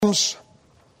Psalms,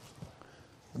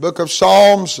 the book of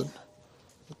Psalms,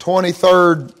 the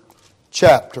 23rd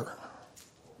chapter.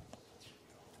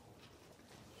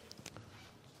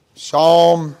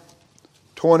 Psalm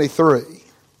 23.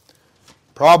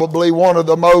 Probably one of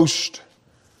the most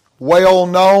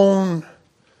well-known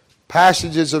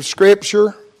passages of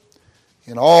Scripture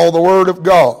in all the Word of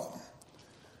God.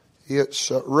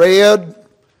 It's read,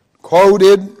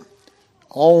 quoted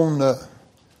on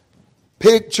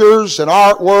pictures and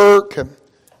artwork, and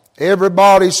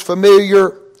everybody's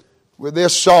familiar with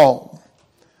this psalm.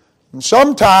 And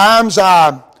sometimes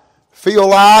I feel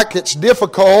like it's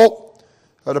difficult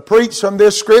to preach from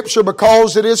this Scripture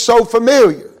because it is so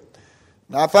familiar.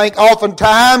 And I think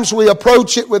oftentimes we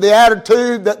approach it with the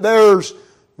attitude that there's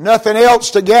nothing else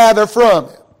to gather from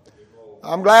it.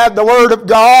 I'm glad the Word of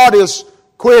God is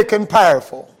quick and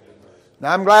powerful. And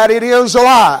I'm glad it is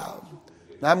alive.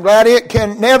 And I'm glad it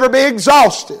can never be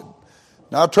exhausted.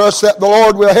 And I trust that the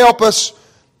Lord will help us.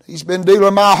 He's been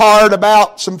dealing my heart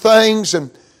about some things,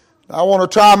 and I want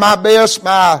to try my best.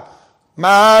 My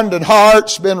mind and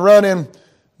heart's been running a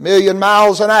million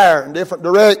miles an hour in different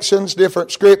directions,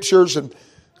 different scriptures, and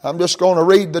I'm just going to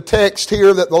read the text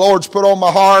here that the Lord's put on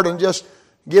my heart and just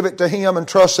give it to Him and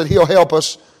trust that He'll help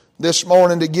us this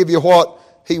morning to give you what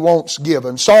He wants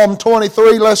given. Psalm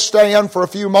 23, let's stand for a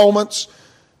few moments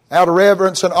out of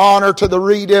reverence and honor to the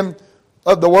reading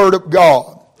of the Word of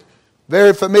God.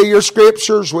 Very familiar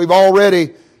scriptures we've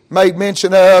already made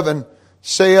mention of and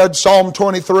said. Psalm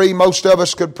 23, most of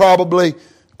us could probably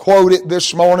quote it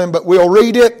this morning, but we'll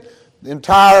read it. The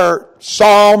entire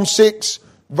Psalm, 6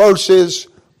 verses.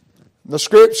 The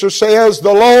Scripture says,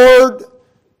 "The Lord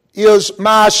is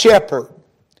my shepherd,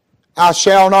 I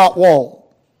shall not want.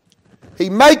 He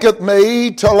maketh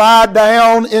me to lie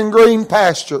down in green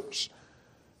pastures.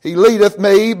 He leadeth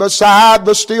me beside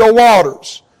the still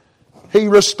waters. He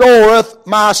restoreth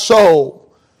my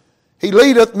soul. He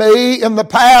leadeth me in the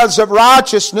paths of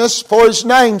righteousness for His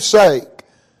name's sake.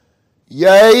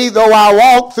 Yea, though I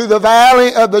walk through the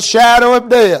valley of the shadow of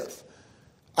death,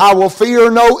 I will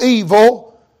fear no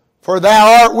evil, for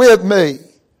Thou art with me.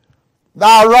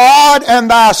 Thy rod and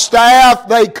Thy staff,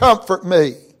 they comfort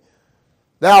me.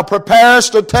 Thou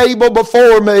preparest a table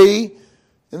before me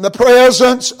in the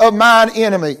presence of mine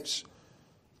enemies.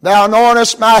 Thou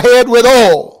anointest my head with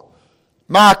oil.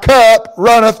 My cup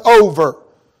runneth over.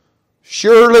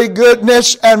 Surely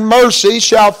goodness and mercy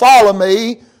shall follow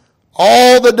me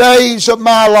all the days of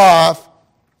my life,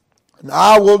 and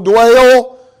I will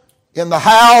dwell in the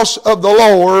house of the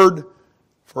Lord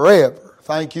forever."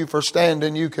 Thank you for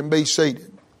standing. You can be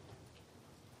seated.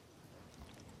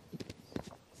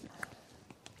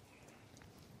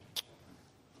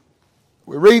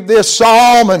 We read this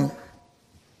psalm, and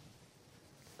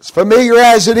as familiar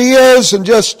as it is, in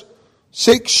just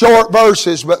 6 short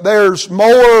verses, but there's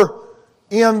more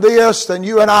in this than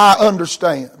you and I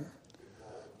understand.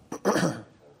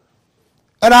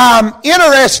 And I'm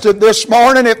interested this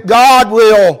morning, if God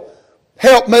will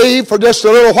help me for just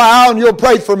a little while and you'll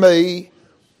pray for me.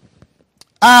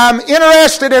 I'm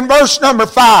interested in verse number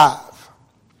 5.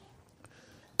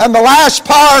 And the last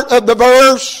part of the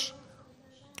verse,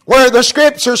 where the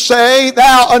Scriptures say,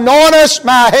 "Thou anointest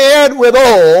my head with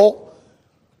oil,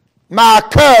 my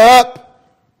cup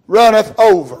runneth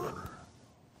over."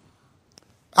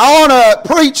 I want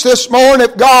to preach this morning,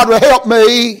 if God will help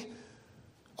me,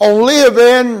 on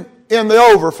living in the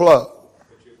overflow.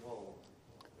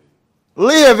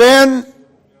 Living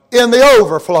in the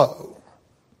overflow.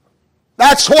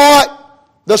 That's what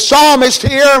the psalmist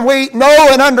here, and we know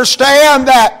and understand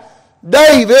that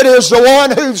David is the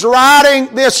one who's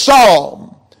writing this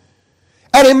psalm.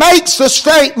 And he makes the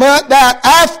statement that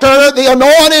after the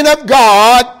anointing of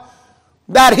God,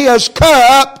 that his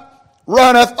cup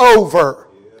runneth over.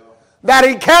 That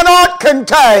he cannot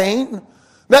contain,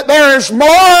 that there is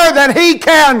more than he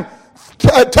can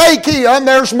take in,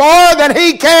 there's more than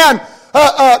he can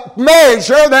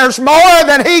measure, there's more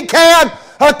than he can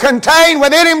contain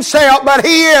within himself, but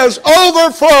he is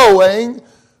overflowing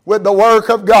with the work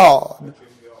of God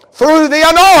through the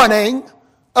anointing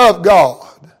of God.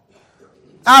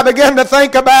 I begin to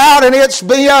think about, and it's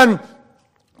been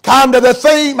kind of the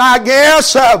theme, I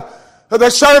guess, of the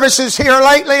services here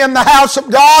lately in the house of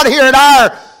God, here at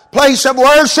our place of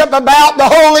worship, about the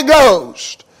Holy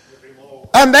Ghost.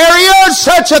 And there is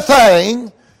such a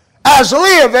thing as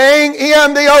living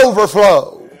in the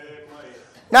overflow.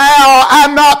 Now,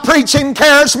 I'm not preaching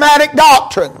charismatic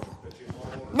doctrine.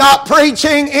 Not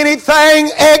preaching anything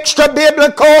extra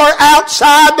biblical or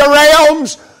outside the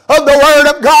realms of the Word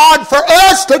of God for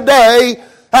us today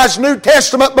as New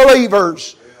Testament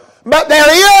believers. But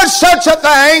there is such a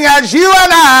thing as you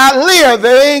and I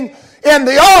living in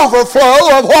the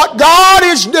overflow of what God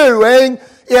is doing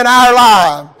in our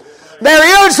life.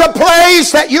 There is a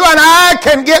place that you and I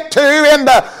can get to in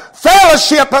the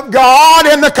fellowship of God,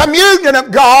 in the communion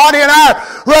of God, in our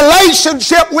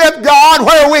relationship with God,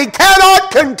 where we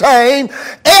cannot contain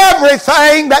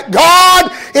everything that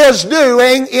God is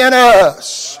doing in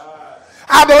us.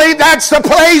 I believe that's the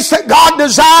place that God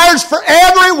desires for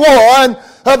every one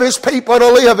of His people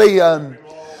to live in.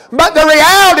 But the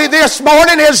reality this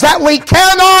morning is that we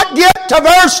cannot get to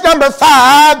verse number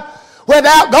 5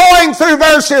 without going through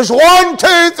verses 1,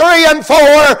 2, 3, and 4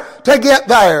 to get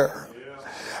there.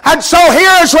 And so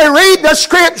here as we read the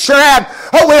Scripture and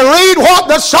we read what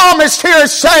the psalmist here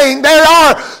is saying, there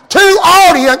are two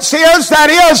audiences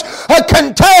that is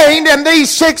contained in these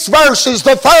 6 verses.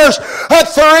 The first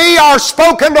 3 are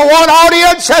spoken to one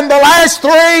audience and the last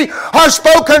 3 are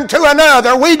spoken to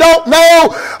another. We don't know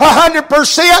 100%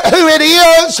 who it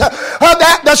is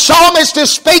that the psalmist is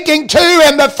speaking to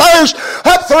in the first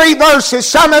 3 verses.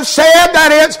 Some have said that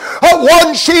it's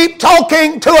one sheep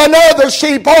talking to another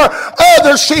sheep, or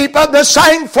other sheep of the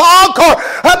same flock, or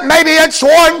maybe it's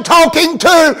one talking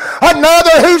to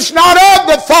another who's not of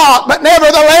the flock, but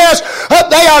nevertheless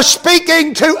they are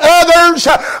speaking to others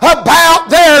about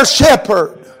their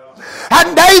shepherd.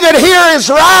 And David here is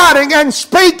writing and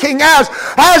speaking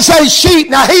as a sheep.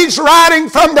 Now he's writing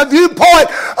from the viewpoint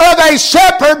of a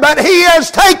shepherd, but he is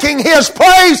taking his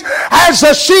place as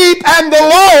a sheep and the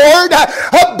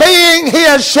Lord being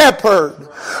his shepherd.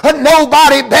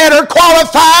 Nobody better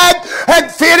qualified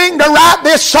and fitting to write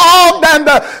this psalm than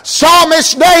the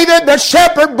psalmist David, the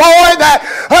shepherd boy, that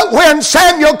when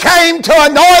Samuel came to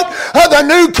anoint the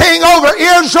new king over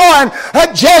Israel,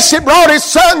 and Jesse brought his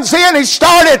sons in, he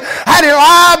started at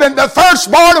Eliab, and the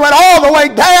firstborn went all the way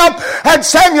down, and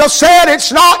Samuel said,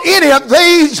 "It's not any of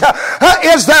these.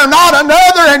 Is there not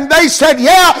another?" And they said,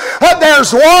 "Yeah,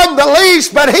 there's one, the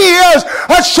least, but he is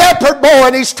a shepherd boy,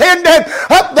 and he's tended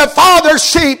the father's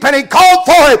sheep." And he called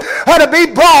for it to be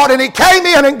brought, and he came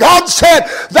in, and God said,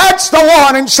 "That's the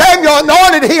one." And Samuel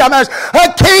anointed him as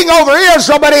a king over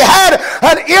Israel, but he had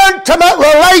an intimate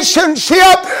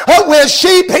relationship with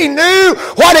sheep. He knew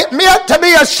what it meant to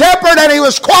be a shepherd, and he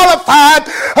was qualified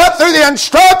through the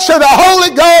instruction of the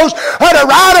Holy Ghost to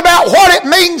write about what it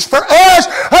means for us,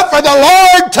 for the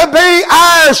Lord to be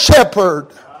our shepherd.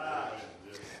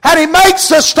 And he makes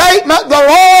the statement, "The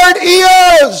Lord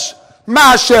is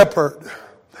my shepherd."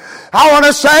 I want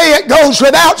to say, it goes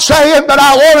without saying, but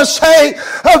I want to say,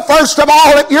 first of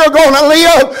all, if you're going to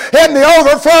live in the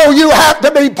overflow, you have to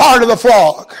be part of the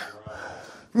flock.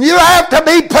 You have to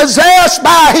be possessed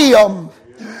by Him.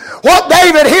 What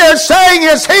David here is saying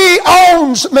is, He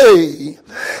owns me.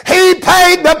 He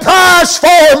paid the price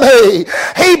for me.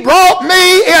 He brought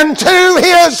me into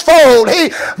His fold.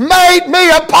 He made me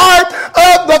a part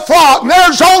of the flock. And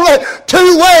there's only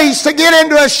 2 ways to get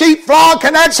into a sheep flock,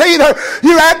 and that's either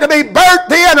you have to be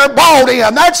birthed in or bought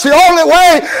in. That's the only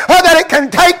way that it can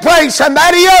take place, and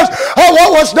that is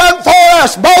what was done for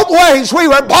us both ways. We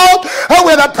were bought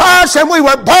with a price, and we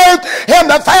were birthed in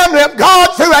the family of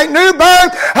God through a new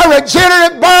birth, a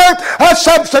regenerative birth, a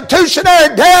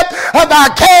substitutionary death, by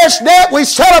cash debt. We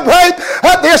celebrate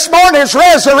this morning's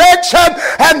resurrection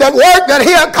and the work that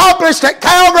He accomplished at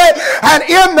Calvary, and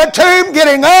in the tomb,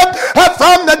 getting up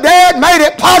from the dead, made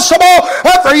it possible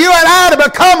for you and I to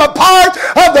become a part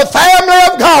of the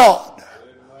family of God.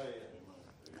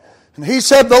 And He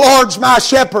said, "The Lord's my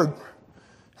shepherd,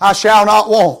 I shall not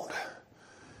want."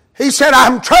 He said,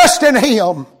 "I'm trusting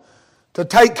Him to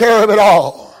take care of it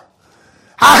all.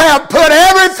 I have put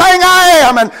everything I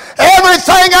am and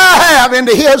everything I have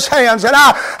into His hands, and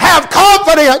I have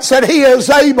confidence that He is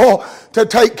able to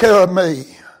take care of me."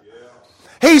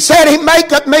 He said, "He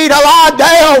maketh me to lie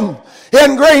down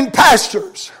in green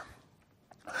pastures."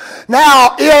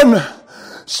 Now, in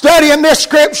studying this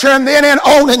Scripture and then in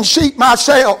owning sheep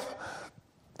myself,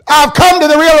 I've come to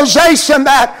the realization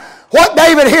that what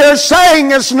David here is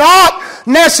saying is not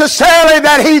necessarily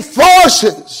that he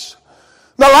forces.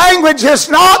 The language is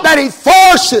not that he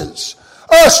forces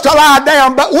us to lie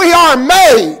down, but we are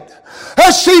made.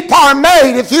 Sheep are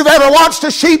made. If you've ever watched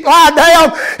a sheep lie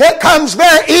down, it comes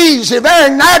very easy,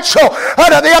 very natural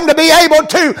to them to be able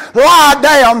to lie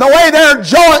down. The way their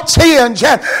joints hinge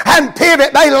and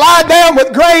pivot, they lie down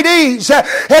with great ease.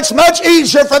 It's much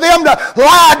easier for them to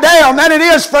lie down than it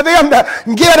is for them to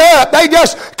get up. They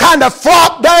just kind of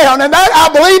flop down. And that, I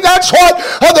believe that's what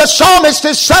the psalmist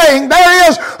is saying. There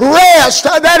is rest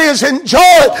that is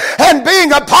enjoyed and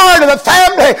being a part of the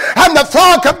family and the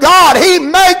flock of God. He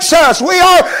makes us because we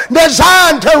are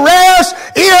designed to rest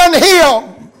in Him.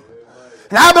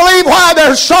 And I believe why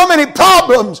there's so many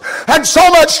problems and so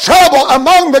much trouble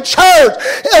among the church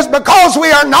is because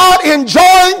we are not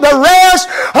enjoying the rest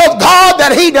of God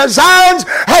that He designs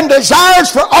and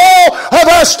desires for all of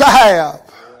us to have.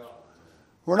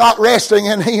 We're not resting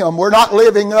in Him. We're not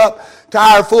living up to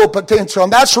our full potential.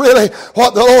 And that's really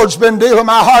what the Lord's been dealing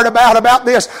my heart about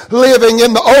this living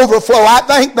in the overflow. I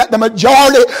think that the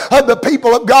majority of the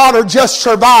people of God are just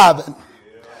surviving.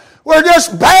 We're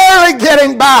just barely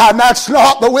getting by, and that's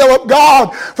not the will of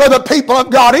God for the people of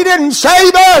God. He didn't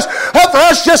save us for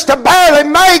us just to barely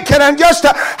make it and just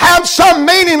to have some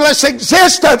meaningless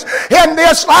existence in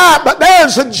this life, but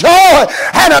there's a joy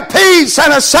and a peace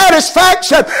and a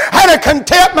satisfaction and a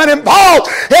contentment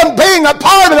involved in being a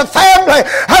part of the family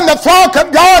and the flock of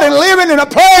God and living in a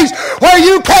place where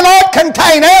you cannot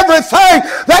contain everything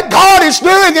that God is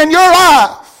doing in your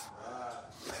life.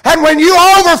 And when you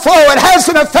overflow, it has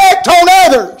an effect on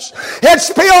others. It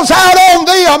spills out on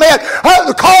them.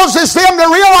 It causes them to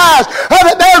realize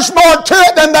that there's more to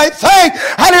it than they think.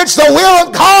 And it's the will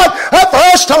of God for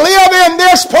us to live in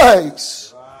this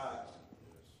place.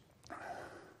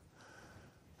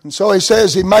 And so He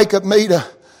says, He maketh me to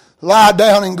lie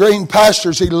down in green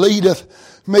pastures. He leadeth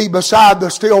me beside the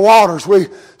still waters. We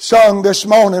sung this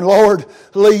morning, Lord,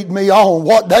 lead me on.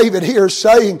 What David here is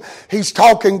saying, he's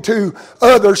talking to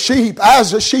other sheep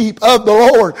as a sheep of the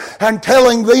Lord and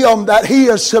telling them that he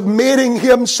is submitting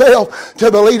himself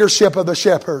to the leadership of the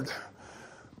shepherd.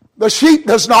 The sheep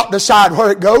does not decide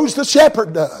where it goes, the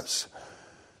shepherd does.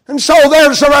 And so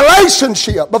there's a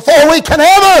relationship. Before we can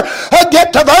ever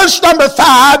get to verse number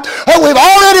 5, we've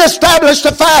already established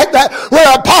the fact that we're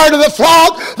a part of the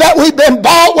flock, that we've been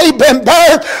bought, we've been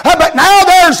birthed. But now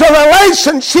there's a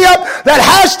relationship that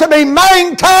has to be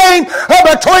maintained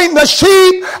between the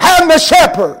sheep and the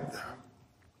shepherd.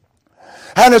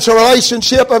 And it's a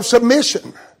relationship of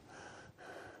submission,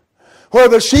 where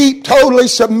the sheep totally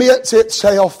submits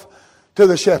itself to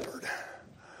the shepherd.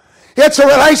 It's a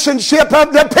relationship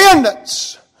of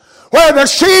dependence, where the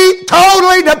sheep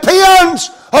totally depends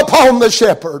upon the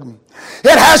shepherd.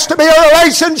 It has to be a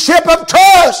relationship of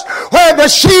trust, where the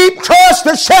sheep trust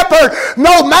the shepherd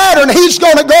no matter. And he's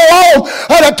going to go on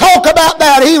to talk about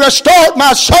that. He restored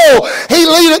my soul. He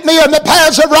leadeth me in the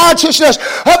paths of righteousness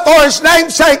for His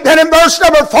name's sake. Then in verse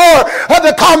number 4,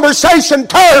 the conversation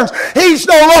turns. He's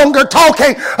no longer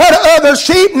talking to other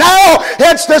sheep. Now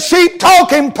it's the sheep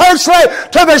talking personally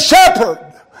to the shepherd.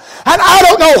 And I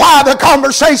don't know why the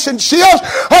conversation shifts.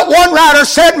 One writer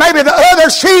said maybe the other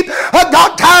sheep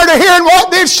got tired of hearing what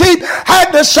this sheep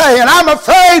had to say. And I'm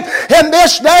afraid in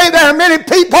this day there are many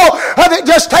people that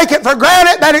just take it for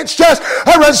granted that it's just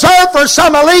reserved for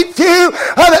some elite few,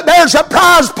 that there's a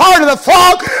prized part of the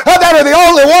flock that are the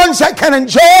only ones that can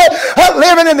enjoy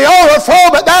living in the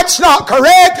overflow. But that's not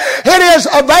correct. It is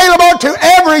available to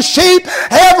every sheep,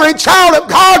 every child of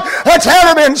God that's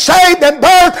ever been saved and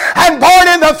birthed and born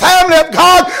in the family of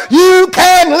God. You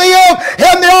can live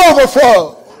in the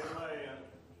overflow.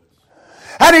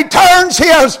 And he turns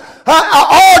his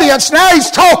audience. Now he's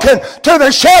talking to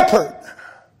the shepherd.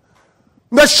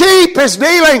 The sheep is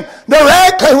dealing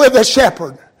directly with the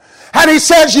shepherd. And he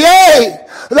says, yea,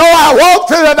 though I walk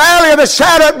through the valley of the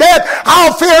shadow of death,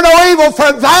 I'll fear no evil,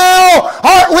 for thou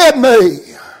art with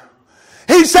me.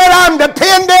 He said, I'm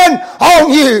depending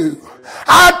on you.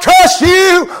 I trust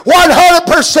you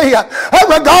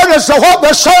 100%. Regardless of what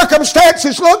the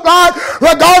circumstances look like,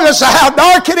 regardless of how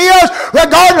dark it is,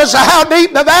 regardless of how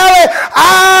deep the valley,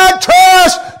 I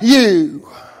trust you.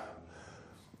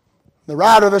 The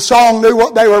writer of the song knew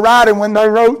what they were writing when they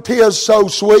wrote, "'Tis so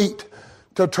sweet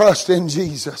to trust in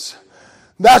Jesus."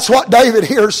 That's what David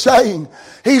here is saying.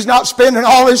 He's not spending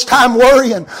all his time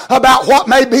worrying about what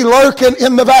may be lurking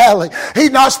in the valley. He's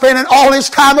not spending all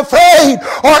his time afraid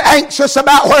or anxious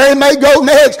about where he may go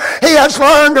next. He has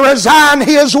learned to resign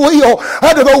his will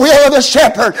under the will of the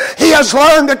shepherd. He has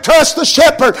learned to trust the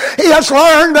shepherd. He has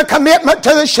learned the commitment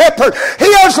to the shepherd.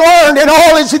 He has learned in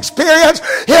all his experience,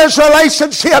 his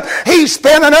relationship. He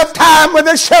spent enough time with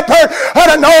the shepherd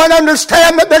to know and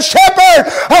understand that the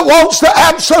shepherd wants the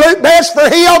absolute best for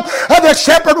him. The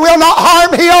shepherd will not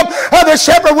harm him. The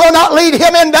shepherd will not lead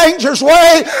him in danger's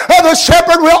way. The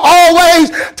shepherd will always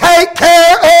take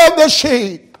care of the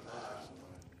sheep.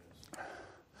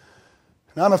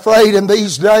 And I'm afraid in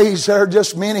these days there are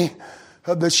just many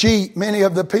of the sheep, many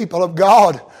of the people of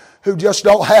God who just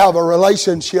don't have a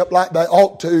relationship like they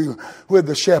ought to with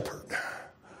the shepherd.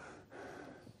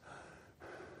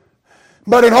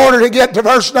 But in order to get to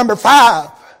verse number 5,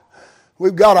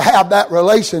 we've got to have that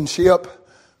relationship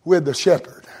with the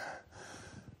shepherd.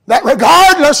 That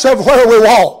regardless of where we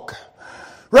walk,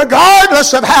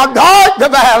 regardless of how dark the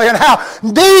valley and how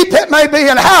deep it may be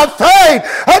and how afraid,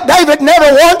 David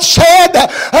never once said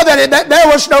that there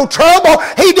was no trouble.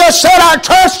 He just said, I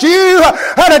trust you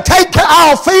to take care.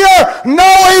 I'll fear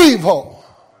no evil.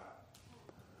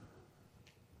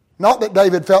 Not that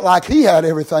David felt like he had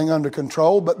everything under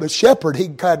control, but the shepherd,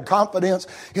 he had confidence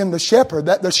in the shepherd,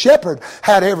 that the shepherd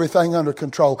had everything under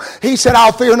control. He said,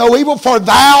 I'll fear no evil, for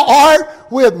thou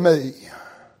art with me.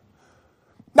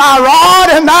 Thy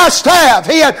rod and thy staff.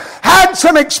 He had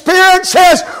some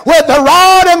experiences with the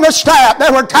rod and the staff.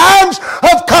 There were times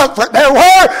of comfort. There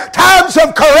were times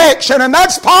of correction. And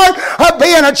that's part of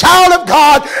being a child of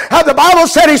God. The Bible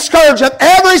said He scourgeth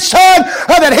every son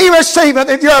that He receiveth.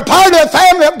 If you're a part of the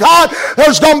family of God,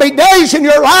 there's going to be days in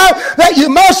your life that you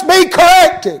must be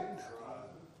corrected.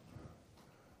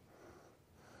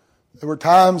 There were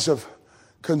times of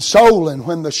consoling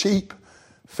when the sheep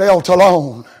felt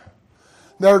alone.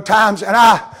 There are times, and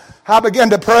I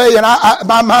began to pray, and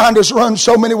my mind has run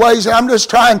so many ways, and I'm just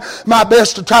trying my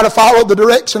best to try to follow the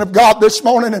direction of God this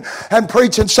morning and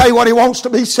preach and say what He wants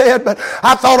to be said. But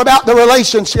I thought about the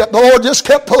relationship. The Lord just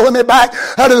kept pulling me back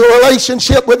out of the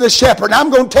relationship with the shepherd. And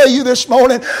I'm going to tell you this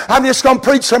morning, I'm just going to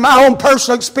preach from my own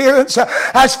personal experience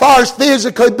as far as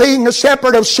physically being a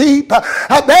shepherd of sheep.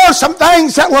 There are some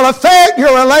things that will affect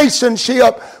your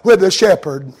relationship with the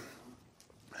shepherd.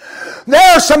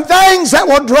 There are some things that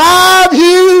will drive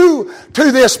you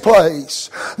to this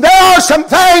place. There are some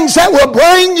things that will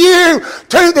bring you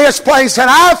to this place.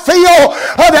 And I feel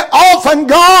that often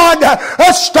God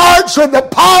starts with the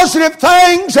positive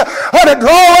things to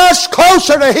draw us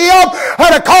closer to Him,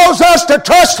 to cause us to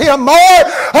trust Him more,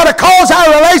 to cause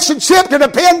our relationship to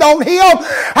depend on Him.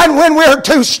 And when we're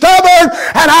too stubborn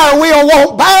and our will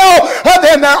won't bow,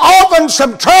 then there are often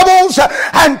some troubles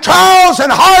and trials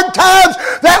and hard times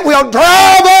that will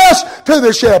drive us to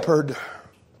the shepherd.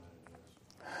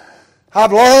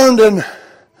 I've learned in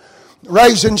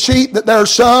raising sheep that there are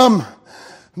some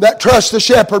that trust the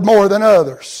shepherd more than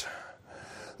others.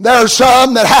 There are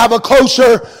some that have a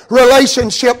closer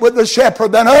relationship with the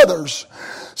shepherd than others.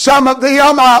 Some of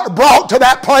them are brought to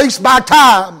that place by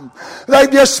time. They've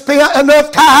just spent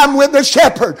enough time with the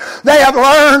shepherd. They have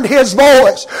learned His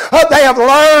voice. They have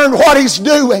learned what He's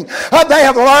doing. They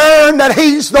have learned that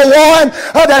He's the one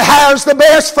that has the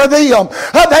best for them.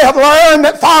 They have learned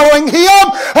that following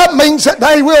Him means that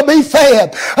they will be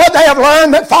fed. They have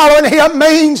learned that following Him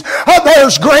means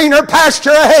there's greener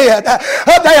pasture ahead.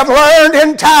 They have learned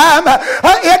in time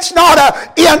it's not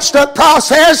an instant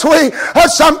process. We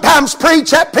sometimes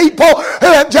preach at people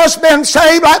who have just been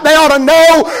saved like they ought to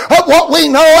know what we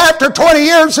know after 20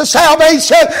 years of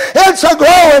salvation. It's a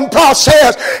growing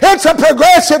process. It's a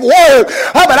progressive word.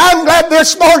 But I'm glad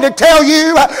this morning to tell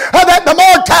you that the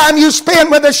more time you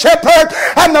spend with the shepherd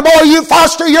and the more you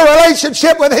foster your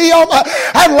relationship with Him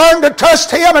and learn to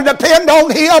trust Him and depend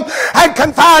on Him and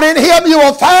confide in Him, you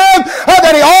will find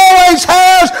that He always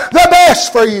has the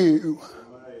best for you.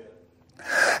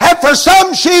 And for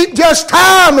some sheep, just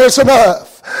time is enough.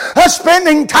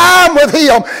 Spending time with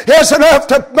Him is enough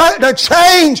to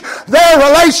change their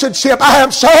relationship. I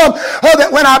have some that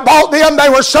when I bought them, they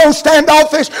were so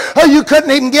standoffish, you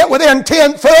couldn't even get within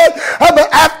 10 foot.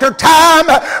 But after time,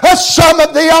 some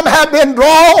of them have been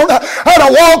drawn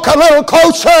to walk a little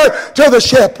closer to the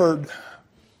shepherd.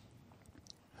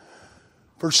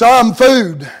 For some,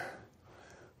 food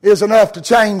is enough to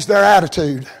change their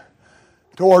attitude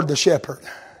toward the shepherd.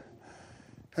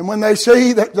 And when they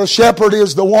see that the shepherd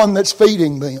is the one that's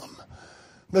feeding them,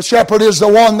 the shepherd is the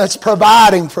one that's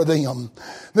providing for them,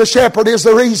 the shepherd is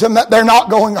the reason that they're not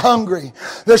going hungry.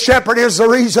 The shepherd is the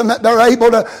reason that they're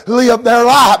able to live their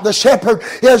life. The shepherd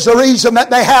is the reason that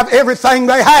they have everything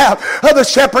they have. The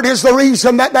shepherd is the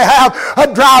reason that they have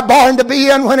a dry barn to be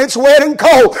in when it's wet and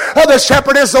cold. The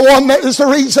shepherd is the one that is the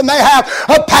reason they have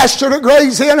a pasture to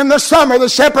graze in the summer. The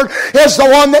shepherd is the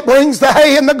one that brings the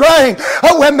hay and the grain.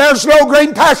 When there's no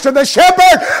green pasture, the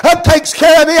shepherd takes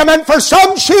care of them. And for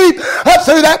some sheep,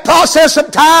 through that process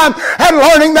of time and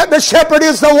learning that the shepherd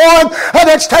is the one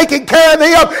that's taking care of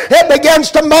them, it begins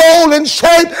to mold and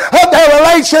shape their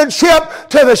relationship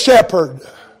to the shepherd.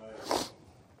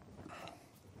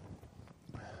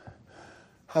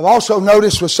 I've also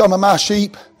noticed with some of my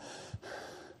sheep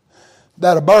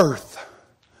that a birth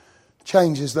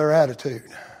changes their attitude.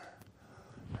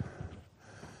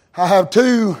 I have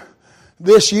 2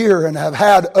 this year and have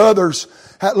had others,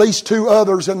 at least 2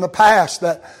 others in the past,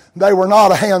 that they were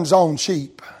not a hands-on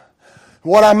sheep.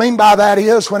 What I mean by that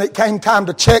is when it came time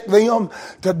to check them,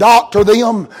 to doctor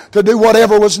them, to do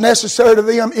whatever was necessary to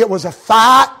them, it was a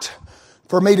fight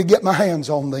for me to get my hands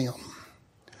on them.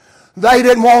 They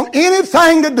didn't want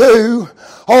anything to do.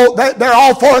 Oh, they're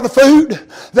all for the food.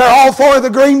 They're all for the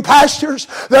green pastures.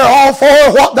 They're all for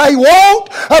what they want.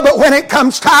 But when it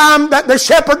comes time that the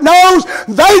shepherd knows,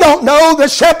 they don't know. The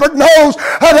shepherd knows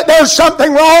that there's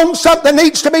something wrong. Something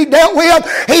needs to be dealt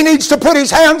with. He needs to put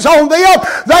his hands on them.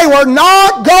 They were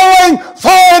not going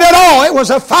for it at all. It was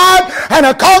a fight and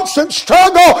a constant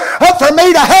struggle for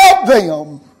me to help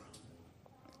them.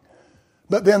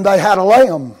 But then they had a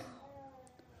lamb.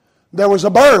 There was a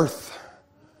birth,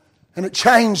 and it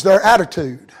changed their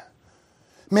attitude.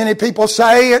 Many people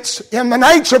say it's in the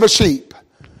nature of a sheep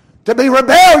to be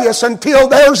rebellious until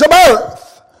there's a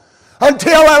birth,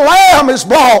 until a lamb is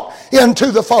brought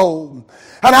into the fold.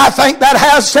 And I think that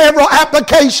has several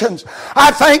applications. I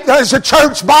think as a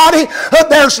church body,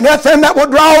 there's nothing that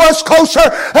would draw us closer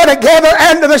together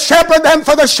and to the shepherd than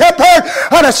for the shepherd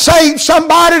to save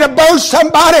somebody, to birth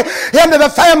somebody into the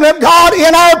family of God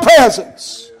in our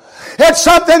presence. It's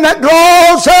something that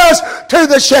draws us to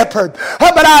the shepherd.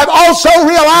 But I've also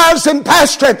realized in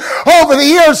pastoring over the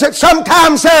years that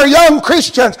sometimes there are young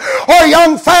Christians or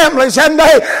young families and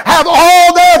they have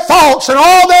all their thoughts and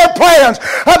all their plans.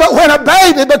 But when a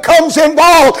baby becomes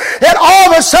involved, it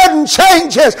all of a sudden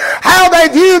changes how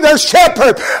they view their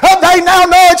shepherd. They now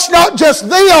know it's not just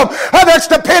them that's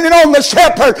depending on the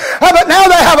shepherd, but now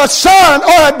they have a son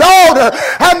or a daughter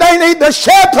and they need the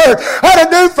shepherd to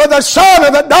do for the son or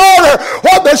the daughter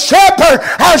what the shepherd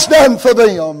has done for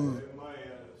them.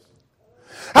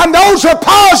 And those are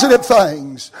positive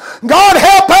things. God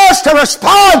help us to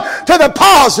respond to the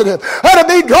positive, to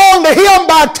be drawn to Him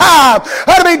by time,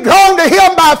 to be drawn to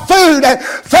Him by food and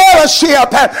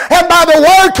fellowship and by the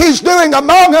work He's doing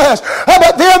among us.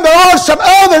 But then there are some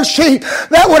other sheep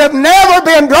that would have never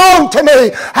been drawn to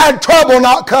me had trouble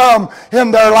not come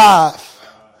in their life.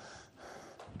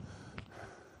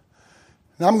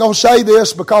 And I'm going to say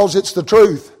this because it's the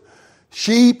truth.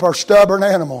 Sheep are stubborn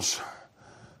animals.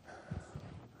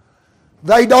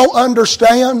 They don't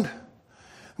understand.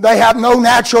 They have no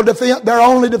natural defense. Their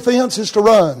only defense is to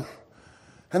run.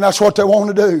 And that's what they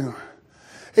want to do.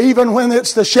 Even when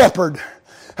it's the shepherd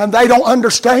and they don't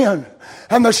understand.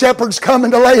 And the shepherd's coming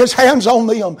to lay his hands on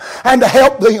them and to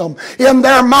help them in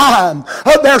their mind.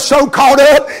 They're so caught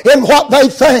up in what they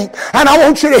think. And I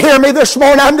want you to hear me this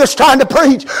morning. I'm just trying to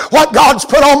preach what God's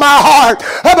put on my heart.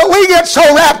 But we get so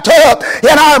wrapped up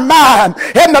in our mind,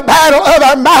 in the battle of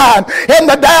our mind, in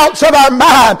the doubts of our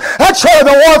mind. That's where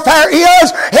the warfare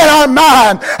is, in our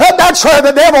mind. That's where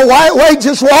the devil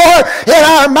wages war, in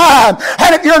our mind.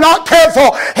 And if you're not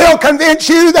careful, he'll convince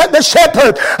you that the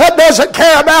shepherd doesn't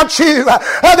care about you.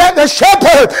 That the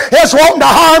shepherd is wanting to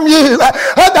harm you.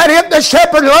 That if the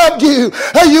shepherd loved you,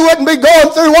 you wouldn't be going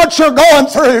through what you're going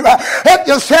through. If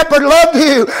the shepherd loved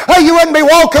you, you wouldn't be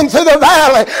walking through the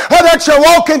valley. That you're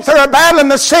walking through a battle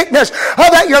in the sickness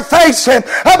that you're facing.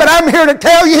 But I'm here to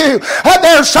tell you,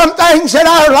 there are some things in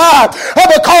our life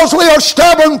because we are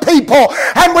stubborn people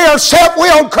and we are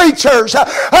self-willed creatures.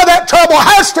 That trouble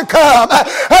has to come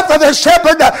for the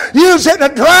shepherd to use it to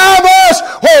drive us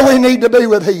where we need to be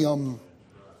with Him.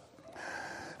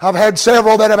 I've had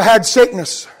several that have had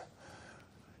sickness.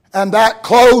 And that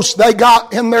close they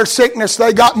got in their sickness,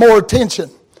 they got more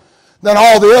attention than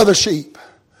all the other sheep.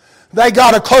 They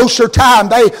got a closer time.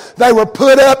 They were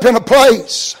put up in a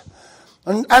place.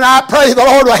 And I pray the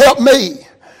Lord will help me.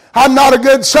 I'm not a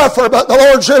good sufferer, but the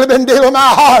Lord's really been dealing with my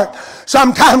heart.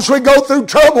 Sometimes we go through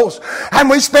troubles and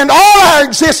we spend all our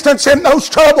existence in those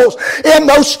troubles, in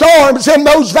those storms, in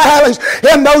those valleys,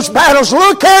 in those battles,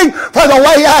 looking for the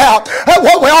way out.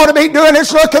 What we ought to be doing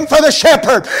is looking for the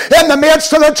shepherd in the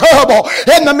midst of the trouble,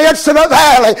 in the midst of the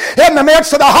valley, in the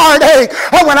midst of the heartache.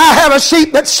 When I have a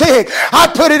sheep that's sick,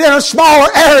 I put it in a smaller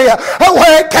area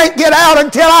where it can't get out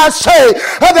until I say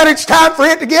that it's time for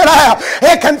it to get out.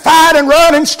 It can fight and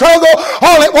run and struggle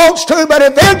all it wants to, but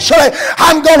eventually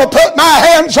I'm going to put my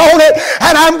hands on it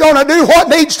and I'm going to do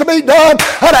what needs to be done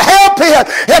to help it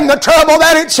in the trouble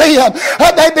that it's in.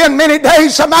 There've been many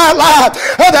days of my life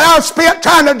that I've spent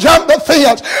trying to jump the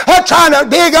fence, trying to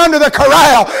dig under the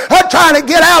corral, trying to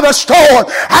get out of the storm,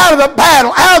 out of the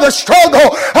battle, out of the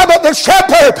struggle. But the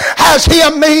shepherd has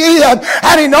hemmed me in,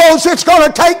 and he knows it's going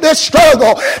to take this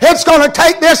struggle, it's going to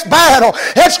take this battle,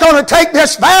 it's going to take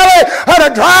this valley to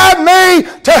drive me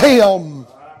to Him.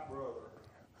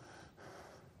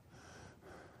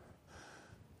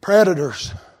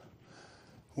 Predators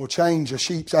will change a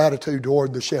sheep's attitude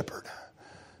toward the shepherd.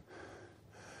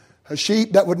 A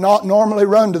sheep that would not normally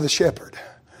run to the shepherd,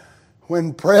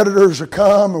 when predators are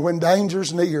come or when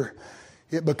danger's near,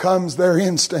 it becomes their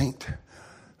instinct.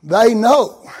 They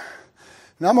know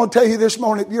And I'm going to tell you this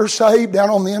morning, if you're saved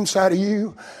down on the inside of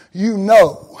you, you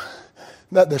know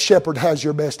that the shepherd has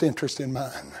your best interest in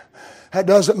mind. That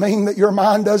doesn't mean that your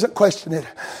mind doesn't question it.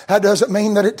 That doesn't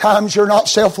mean that at times you're not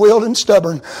self-willed and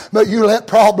stubborn. But you let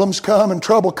problems come and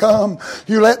trouble come.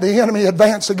 You let the enemy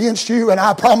advance against you. And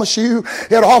I promise you,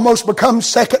 it almost becomes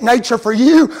second nature for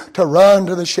you to run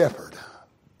to the shepherd.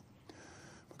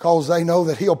 Because they know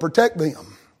that He'll protect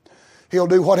them. He'll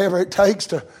do whatever it takes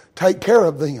to take care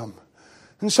of them.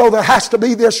 And so there has to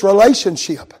be this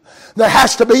relationship. There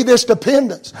has to be this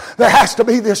dependence. There has to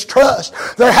be this trust.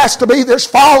 There has to be this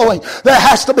following. There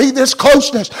has to be this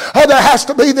closeness. There has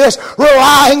to be this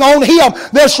relying on Him.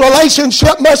 This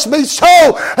relationship must be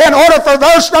so in order for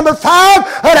verse number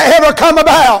 5 to ever come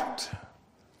about.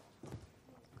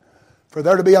 For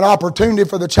there to be an opportunity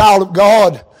for the child of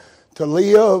God to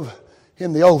live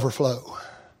in the overflow.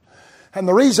 And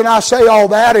the reason I say all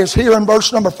that is here in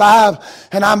verse number 5,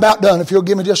 and I'm about done. If you'll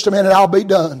give me just a minute, I'll be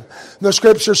done. The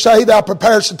Scriptures say, Thou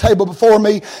preparest a table before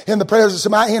me in the presence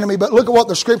of my enemy. But look at what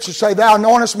the Scriptures say. Thou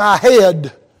anointest my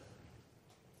head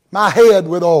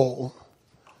with oil.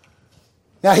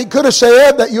 Now He could have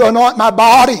said that you anoint my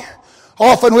body.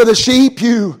 Often with a sheep,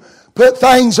 you put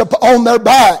things on their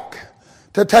back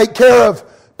to take care of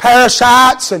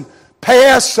parasites and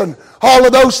pests and all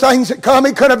of those things that come.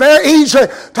 He could have very easily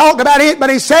talked about it, but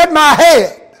He said, my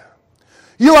head.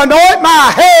 You anoint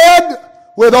my head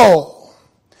with oil.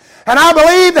 And I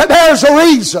believe that there's a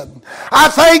reason. I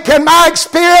think in my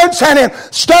experience and in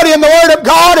studying the Word of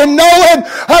God and knowing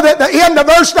that the end of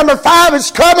verse number 5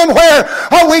 is coming where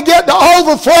we get the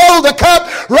overflow, the cup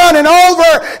running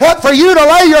over, for you to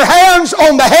lay your hands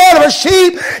on the head of a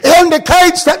sheep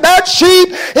indicates that that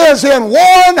sheep is in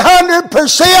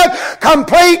 100%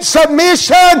 complete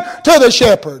submission to the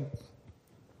shepherd.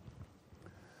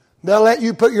 They'll let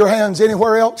you put your hands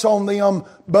anywhere else on them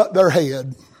but their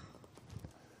head.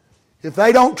 If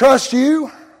they don't trust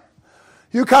you,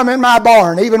 you come in my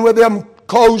barn, even with them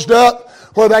closed up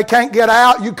where they can't get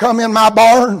out, you come in my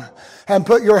barn and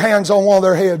put your hands on one of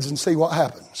their heads and see what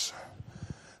happens.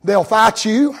 They'll fight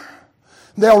you.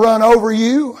 They'll run over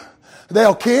you.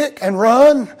 They'll kick and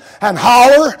run and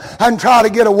holler and try to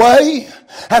get away.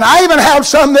 And I even have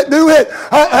some that do it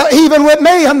even with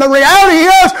me. And the reality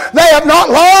is they have not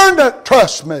learned to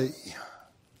trust me.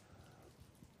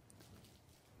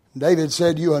 David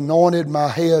said, you anointed my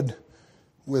head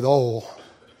with oil.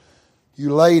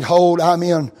 You laid hold. I'm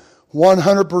in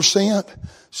 100%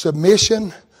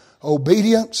 submission,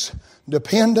 obedience,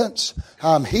 dependence.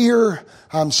 I'm here.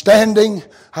 I'm standing.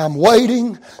 I'm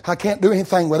waiting. I can't do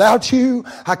anything without you.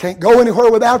 I can't go anywhere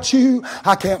without you.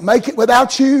 I can't make it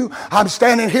without you. I'm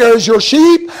standing here as your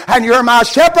sheep and you're my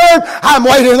shepherd. I'm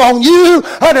waiting on you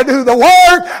to do the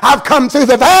work. I've come through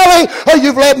the valley.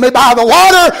 You've led me by the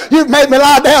water. You've made me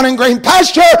lie down in green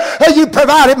pasture. You've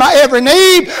provided my every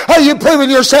need. You've proven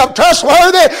yourself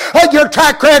trustworthy. Your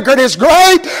track record is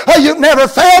great. You've never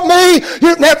failed me.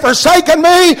 You've never forsaken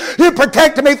me. You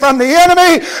protected me from the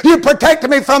enemy. You protected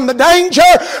me from the danger.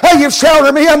 You've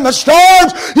sheltered me in the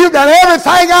storms. You've done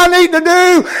everything I need to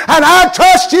do. And I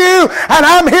trust you. And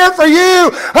I'm here for you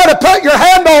to put your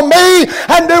hand on me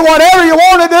and do whatever you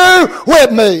want to do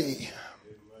with me.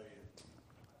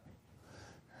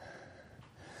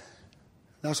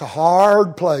 That's a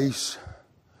hard place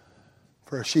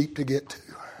for a sheep to get to.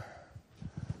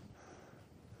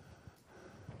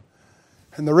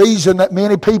 And the reason that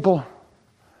many people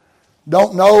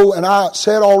don't know, and I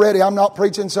said already, I'm not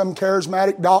preaching some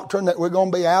charismatic doctrine that we're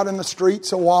going to be out in the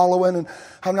streets a wallowing, and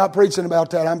I'm not preaching about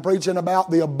that. I'm preaching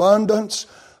about the abundance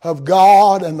of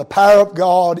God and the power of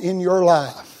God in your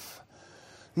life.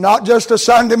 Not just a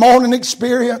Sunday morning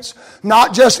experience,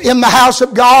 not just in the house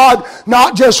of God,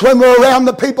 not just when we're around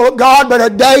the people of God, but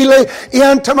a daily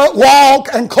intimate walk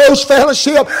and close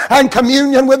fellowship and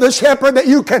communion with the shepherd, that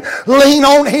you can lean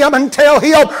on Him and tell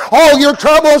Him all your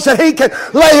troubles, that He can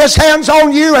lay His hands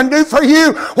on you and do for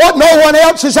you what no one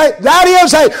else is. That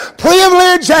is a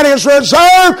privilege that is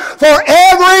reserved for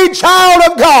every child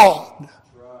of God.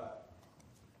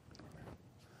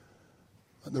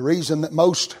 But the reason that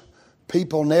most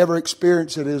people never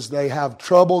experience it is they have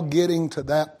trouble getting to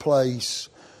that place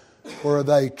where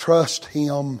they trust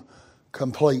Him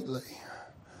completely,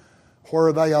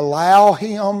 where they allow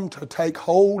Him to take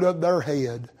hold of their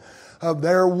head, of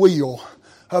their will,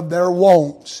 of their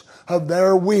wants, of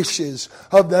their wishes,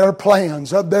 of their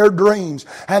plans, of their dreams,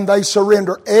 and they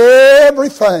surrender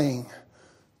everything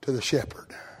to the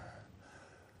shepherd.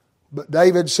 But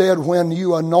David said, when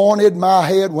you anointed my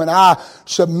head, when I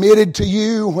submitted to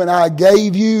you, when I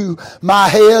gave you my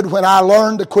head, when I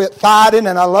learned to quit fighting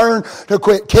and I learned to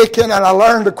quit kicking and I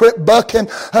learned to quit bucking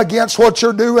against what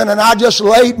you're doing, and I just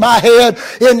laid my head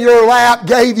in your lap,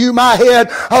 gave you my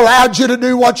head, allowed you to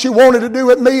do what you wanted to do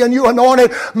with me, and you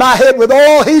anointed my head with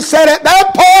oil. He said, at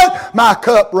that point, my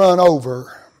cup run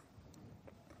over.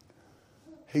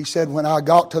 He said, when I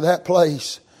got to that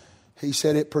place, he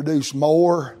said it produced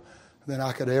more than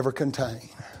I could ever contain.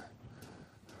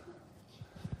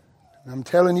 And I'm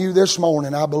telling you this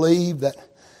morning, I believe that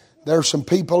there's some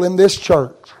people in this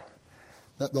church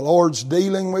that the Lord's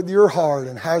dealing with your heart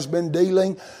and has been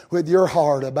dealing with your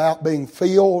heart about being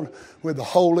filled with the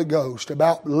Holy Ghost,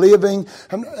 about living.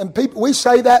 And people, we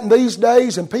say that in these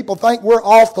days, and people think we're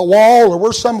off the wall or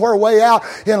we're somewhere way out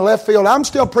in left field. I'm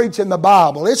still preaching the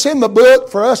Bible. It's in the book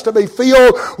for us to be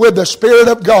filled with the Spirit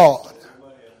of God.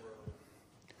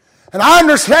 And I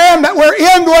understand that we're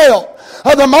indwelt.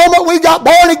 The moment we got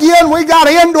born again, we got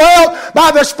indwelt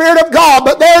by the Spirit of God.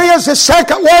 But there is a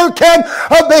second working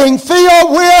of being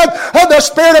filled with the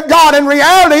Spirit of God. In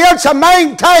reality, it's a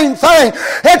maintained thing.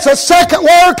 It's a second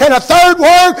work and a third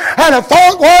work and a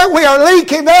fourth work. We are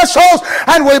leaky vessels,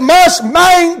 and we must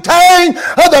maintain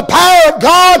the power of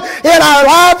God in our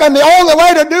life. And the only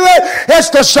way to do it is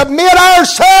to submit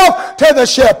ourselves to the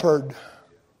shepherd.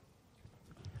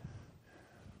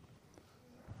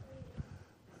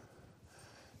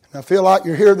 I feel like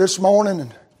you're here this morning,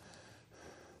 and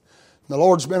the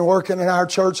Lord's been working in our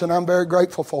church, and I'm very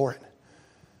grateful for it.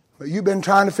 But you've been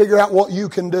trying to figure out what you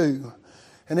can do.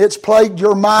 And it's plagued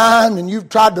your mind, and you've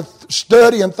tried to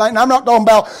study and think. And I'm not talking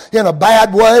about in a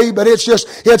bad way, but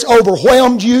it's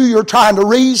overwhelmed you. You're trying to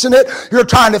reason it. You're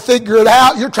trying to figure it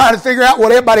out. You're trying to figure out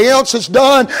what everybody else has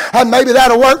done, and maybe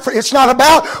that'll work for you. It's not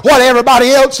about what everybody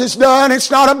else has done. It's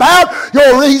not about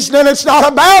your reasoning. It's not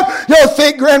about your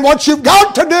figuring. What you've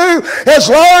got to do is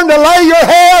learn to lay your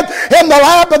head in the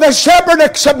lap of the shepherd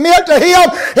and submit to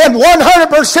him in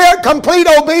 100% complete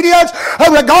obedience,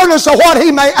 regardless of what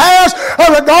he may ask,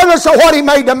 regardless of what he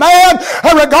may demand,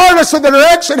 regardless of the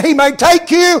direction he may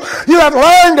take you. You have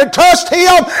learned to trust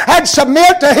him and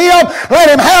submit to him. Let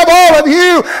him have all of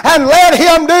you, and let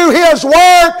him do his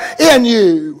work in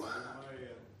you.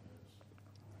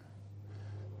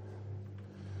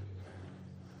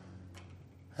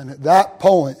 And at that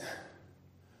point,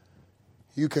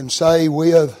 you can say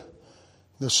with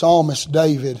the psalmist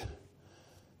David,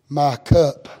 my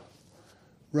cup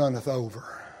runneth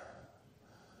over.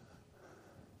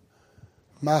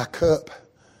 My cup.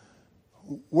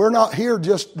 We're not here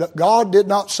just, God did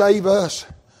not save us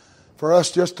for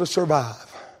us just to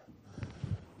survive.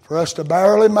 For us to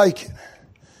barely make it.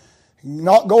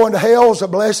 Not going to hell is a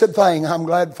blessed thing. I'm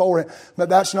glad for it. But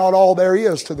that's not all there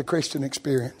is to the Christian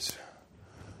experience.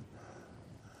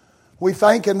 We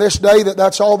think in this day that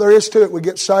that's all there is to it. We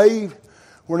get saved.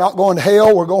 We're not going to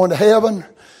hell. We're going to heaven.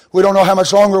 We don't know how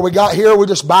much longer we got here. We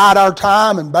just bide our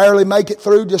time and barely make it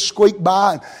through, just squeak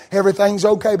by, and everything's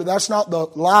okay. But that's not the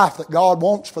life that God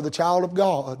wants for the child of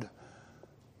God.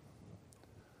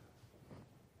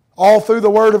 All through the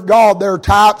Word of God, there are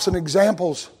types and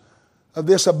examples of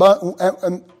this.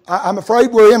 And I'm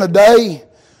afraid we're in a day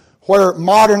where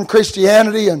modern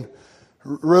Christianity and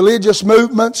religious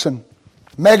movements and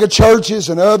mega churches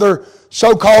and other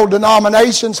so-called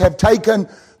denominations have taken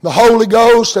the Holy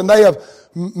Ghost and they have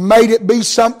made it be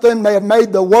something. They have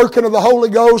made the working of the Holy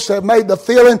Ghost, they have made the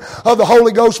feeling of the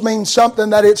Holy Ghost mean something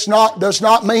that it's not, does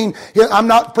not mean. I'm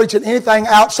not preaching anything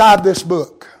outside this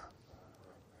book.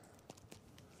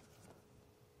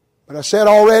 But I said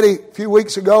already a few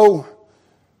weeks ago,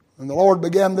 when the Lord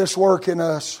began this work in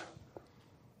us,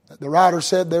 that the writer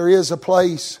said there is a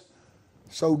place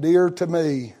so dear to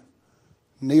me,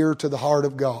 near to the heart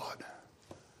of God.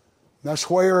 That's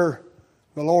where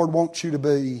the Lord wants you to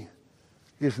be,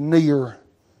 is near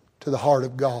to the heart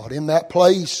of God. In that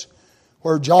place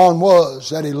where John was,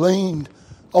 that he leaned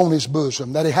on his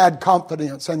bosom, that he had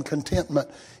confidence and contentment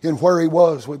in where he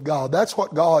was with God. That's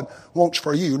what God wants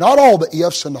for you. Not all the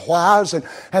ifs and the whys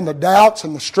and the doubts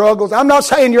and the struggles. I'm not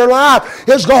saying your life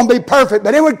is going to be perfect,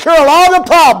 but it would cure a lot of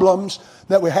the problems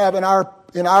that we have in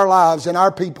our lives, in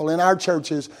our people, in our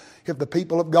churches, if the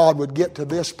people of God would get to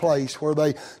this place where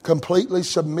they completely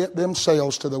submit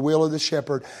themselves to the will of the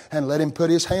shepherd and let him put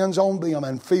his hands on them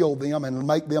and fill them and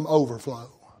make them overflow.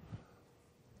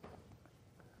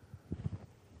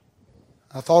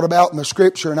 I thought about in the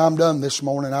Scripture, and I'm done this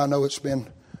morning. I know it's been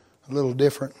a little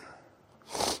different.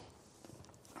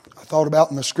 I thought about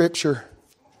in the Scripture,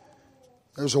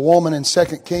 there's a woman in 2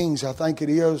 Kings, I think it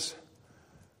is,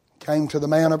 came to the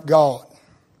man of God.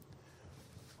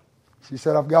 She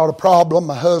said, I've got a problem.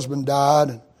 My husband died,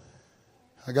 and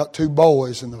I got 2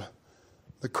 boys, and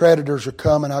the creditors are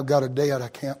coming. I've got a debt I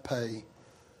can't pay.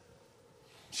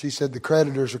 She said, the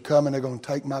creditors are coming. They're going to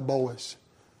take my boys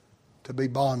to be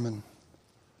bondmen.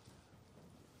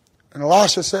 And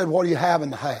Elisha said, what do you have in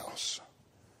the house?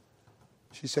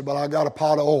 She said, well, I got a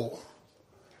pot of oil.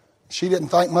 She didn't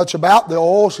think much about the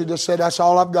oil. She just said, that's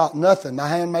all I've got. Nothing. My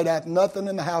handmaid hath nothing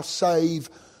in the house save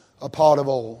a pot of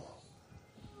oil.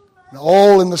 The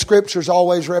oil in the Scriptures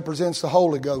always represents the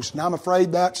Holy Ghost. And I'm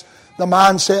afraid that's the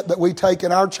mindset that we take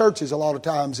in our churches a lot of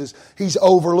times, is He's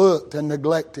overlooked and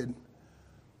neglected.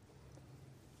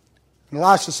 And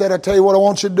Elisha said, I tell you what I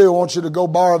want you to do. I want you to go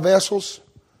borrow vessels.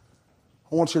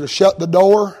 I want you to shut the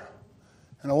door.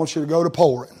 And I want you to go to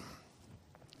pouring.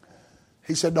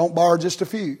 He said, don't borrow just a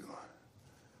few.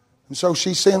 And so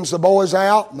she sends the boys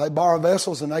out, and they borrow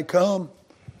vessels, and they come.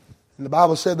 And the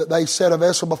Bible said that they set a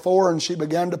vessel before her, and she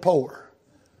began to pour.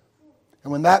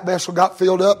 And when that vessel got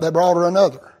filled up, they brought her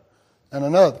another, and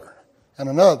another, and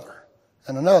another,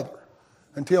 and another.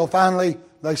 Until finally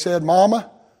they said,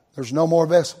 Mama, there's no more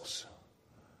vessels.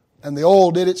 And the oil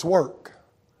did its work.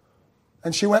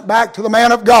 And she went back to the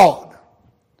man of God,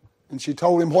 and she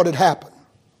told him what had happened.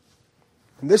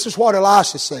 And this is what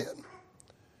Elisha said.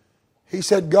 He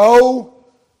said, go,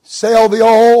 sell the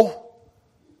oil,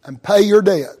 and pay your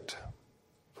debt.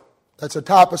 That's a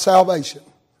type of salvation.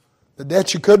 The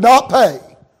debt you could not pay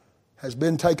has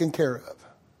been taken care of.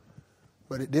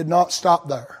 But it did not stop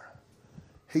there.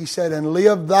 He said, and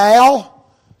live thou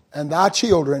and thy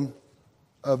children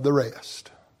of the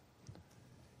rest.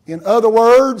 In other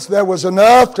words, there was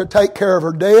enough to take care of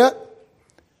her debt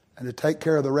and to take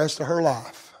care of the rest of her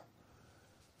life.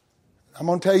 I'm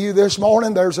going to tell you this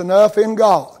morning, there's enough in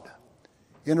God,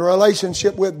 in a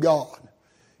relationship with God,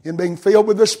 in being filled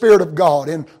with the Spirit of God,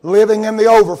 in living in the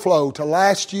overflow to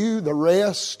last you the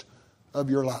rest of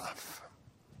your life.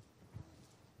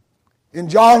 In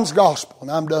John's Gospel,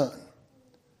 and I'm done,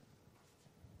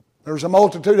 there's a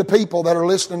multitude of people that are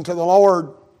listening to the Lord,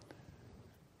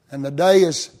 and the day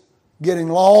is getting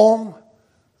long,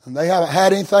 and they haven't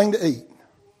had anything to eat.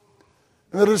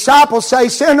 And the disciples say,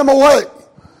 send them away.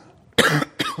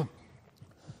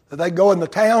 That they go in the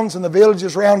towns and the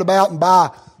villages round about and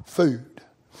buy food.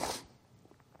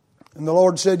 And the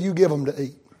Lord said, you give them to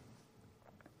eat.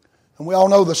 And we all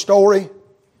know the story.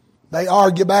 They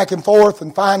argue back and forth,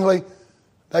 and finally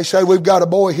they say, we've got a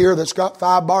boy here that's got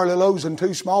 5 barley loaves and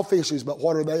 2 small fishes, but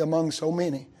what are they among so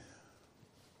many?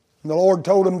 And the Lord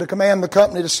told him to command the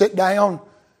company to sit down.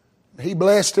 He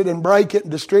blessed it and brake it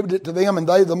and distributed it to them, and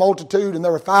they, the multitude, and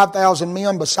there were 5,000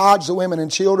 men besides the women and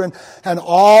children, and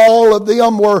all of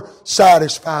them were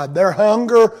satisfied. Their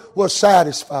hunger was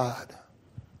satisfied.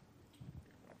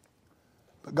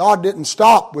 But God didn't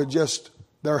stop with just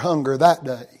their hunger that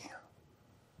day.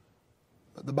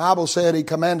 But the Bible said He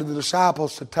commanded the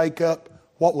disciples to take up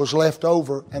what was left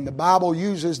over, and the Bible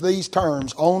uses these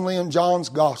terms only in John's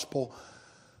Gospel,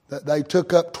 that they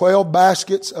took up 12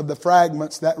 baskets of the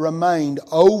fragments that remained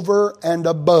over and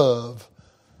above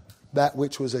that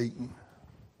which was eaten.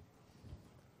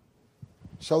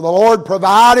 So the Lord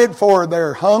provided for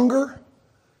their hunger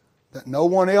that no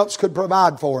one else could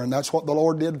provide for. And that's what the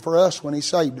Lord did for us when He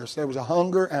saved us. There was a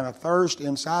hunger and a thirst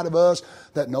inside of us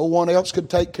that no one else could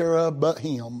take care of but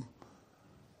Him.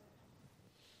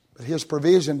 But His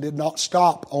provision did not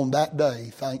stop on that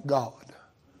day, thank God.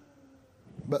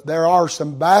 But there are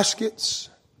some baskets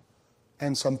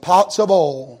and some pots of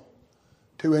oil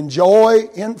to enjoy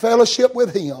in fellowship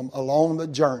with Him along the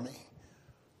journey.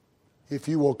 If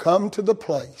you will come to the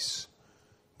place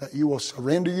that you will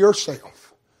surrender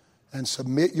yourself and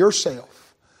submit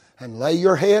yourself and lay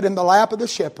your head in the lap of the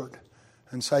shepherd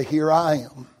and say, here I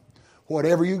am.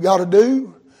 Whatever you got to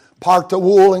do, part the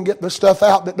wool and get the stuff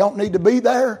out that don't need to be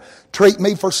there. Treat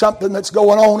me for something that's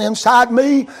going on inside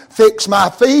me. Fix my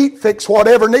feet. Fix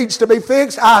whatever needs to be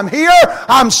fixed. I'm here.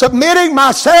 I'm submitting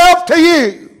myself to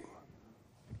you.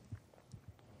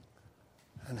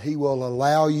 And He will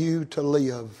allow you to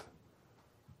live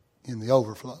in the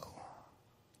overflow.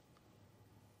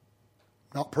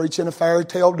 Not preaching a fairy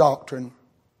tale doctrine.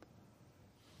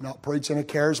 Not preaching a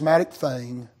charismatic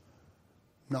thing.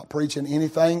 Not preaching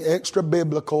anything extra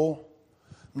biblical.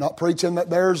 Not preaching that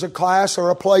there's a class or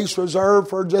a place reserved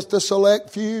for just a select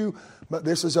few. But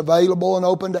this is available and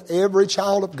open to every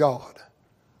child of God.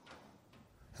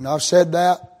 And I've said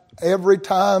that every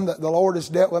time that the Lord has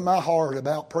dealt with my heart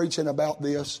about preaching about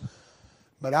this.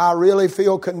 But I really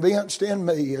feel convinced in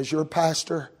me as your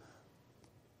pastor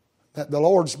that the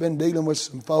Lord's been dealing with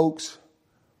some folks.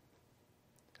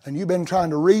 and you've been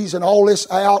trying to reason all this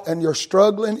out and you're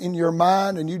struggling in your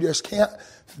mind and you just can't,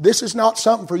 this is not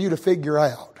something for you to figure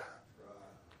out.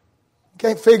 You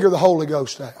can't figure the Holy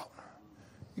Ghost out.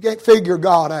 You can't figure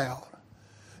God out.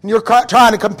 And you're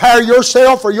trying to compare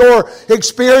yourself or your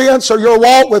experience or your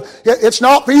walk with, it's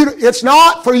not for you, it's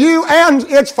not for you, and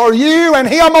it's for you and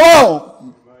Him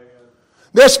alone.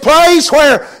 This place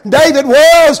where David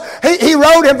was, he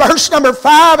wrote in verse number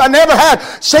 5, I never had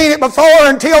seen it before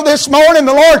until this morning.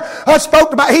 The Lord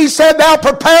spoke about, He said, Thou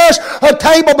preparest a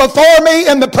table before me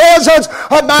in the presence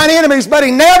of mine enemies. But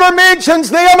He never mentions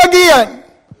them again.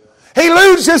 He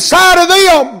loses sight of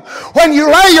them. When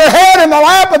you lay your head in the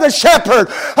lap of the shepherd,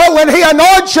 when He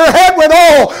anoints your head with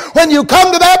oil, when you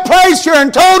come to that place, you're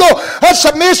in total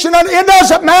submission. It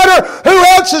doesn't matter who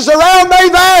else is around, they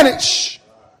vanish.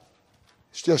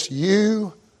 It's just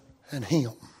you and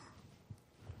Him.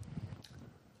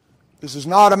 This is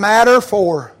not a matter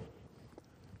for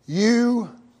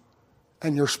you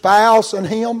and your spouse and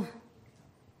Him.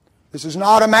 This is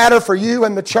not a matter for you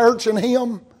and the church and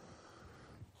Him.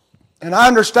 And I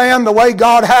understand the way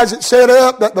God has it set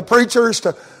up, that the preacher is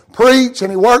to preach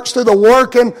and he works through the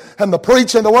working and the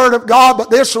preaching the Word of God.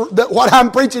 But what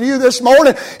I'm preaching to you this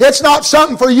morning, it's not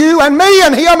something for you and me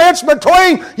and Him. It's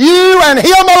between you and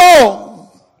Him alone.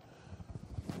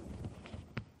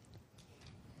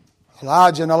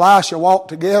 Elijah and Elisha walked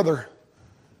together.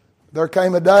 There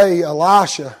came a day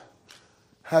Elisha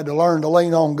had to learn to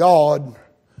lean on God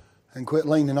and quit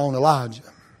leaning on Elijah.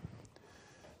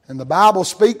 And the Bible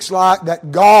speaks like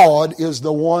that God is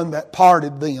the one that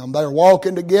parted them. They're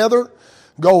walking together,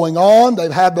 going on. They've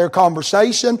had their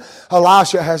conversation.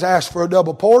 Elisha has asked for a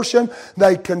double portion.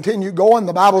 They continue going.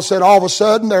 The Bible said all of a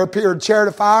sudden there appeared chariot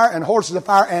of fire and horses of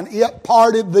fire, and it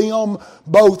parted them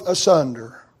both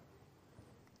asunder.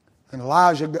 And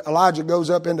Elijah goes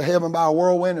up into heaven by a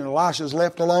whirlwind, and Elisha's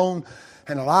left alone.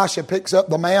 And Elisha picks up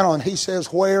the mantle and he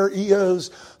says, Where is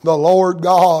the Lord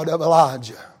God of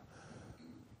Elijah?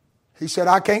 He said,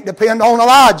 I can't depend on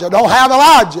Elijah. Don't have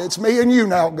Elijah. It's me and you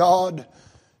now, God.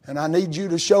 And I need you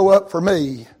to show up for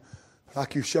me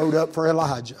like you showed up for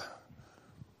Elijah.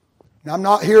 Now, I'm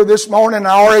not here this morning. I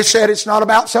already said it's not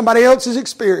about somebody else's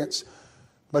experience.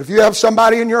 But if you have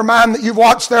somebody in your mind that you've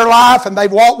watched their life and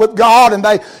they've walked with God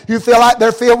and you feel like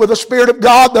they're filled with the Spirit of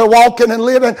God, they're walking and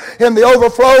living in the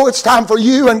overflow, it's time for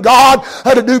you and God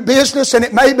to do business. And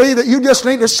it may be that you just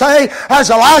need to say,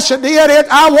 as Elisha did,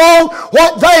 I want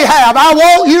what they have. I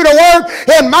want you to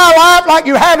work in my life like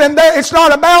you have in there. It's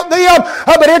not about them,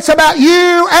 but it's about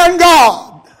you and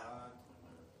God.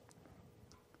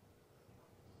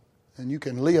 And you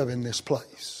can live in this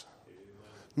place.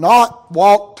 Not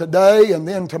walk today and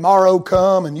then tomorrow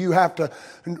come and you have to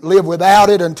live without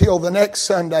it until the next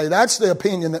Sunday. That's the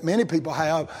opinion that many people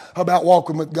have about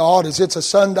walking with God, is it's a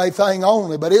Sunday thing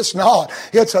only. But it's not.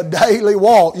 It's a daily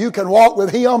walk. You can walk with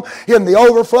Him in the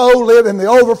overflow, live in the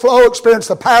overflow, experience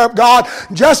the power of God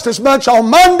just as much on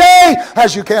Monday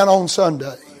as you can on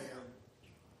Sunday.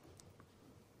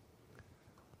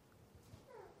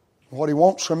 What He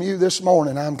wants from you this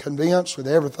morning, I'm convinced with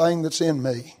everything that's in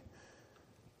me,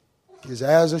 is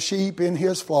as a sheep in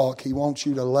His flock, He wants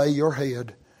you to lay your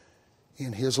head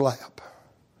in His lap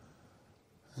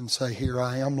and say, Here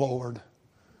I am, Lord.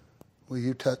 Will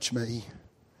you touch me?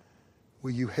 Will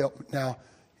you help me? Now,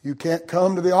 you can't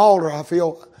come to the altar. I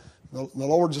feel, the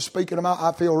Lord's just speaking about,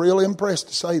 I feel really impressed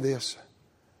to say this.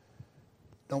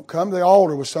 Don't come to the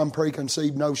altar with some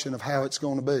preconceived notion of how it's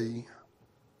going to be.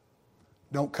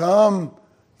 Don't come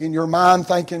in your mind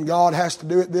thinking God has to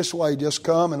do it this way. Just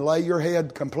come and lay your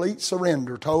head, complete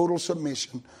surrender, total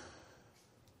submission.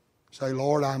 Say,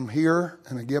 Lord, I'm here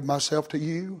and I give myself to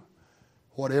you.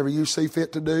 Whatever you see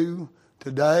fit to do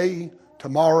today,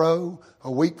 tomorrow,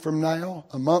 a week from now,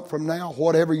 a month from now,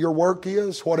 whatever your work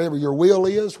is, whatever your will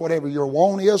is, whatever your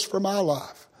want is for my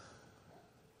life.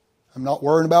 I'm not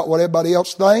worrying about what everybody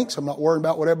else thinks. I'm not worrying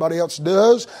about what everybody else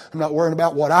does. I'm not worrying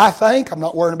about what I think. I'm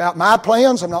not worrying about my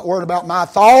plans. I'm not worried about my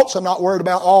thoughts. I'm not worried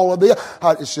about all of this.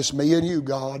 It's just me and you,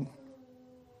 God.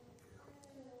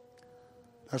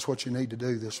 That's what you need to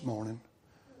do this morning.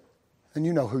 And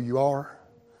you know who you are.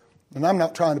 And I'm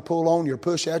not trying to pull on you or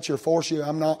push at you or force you.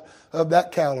 I'm not of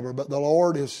that caliber. But the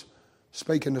Lord is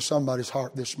speaking to somebody's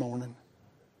heart this morning.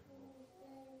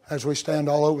 As we stand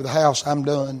all over the house, I'm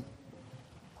done.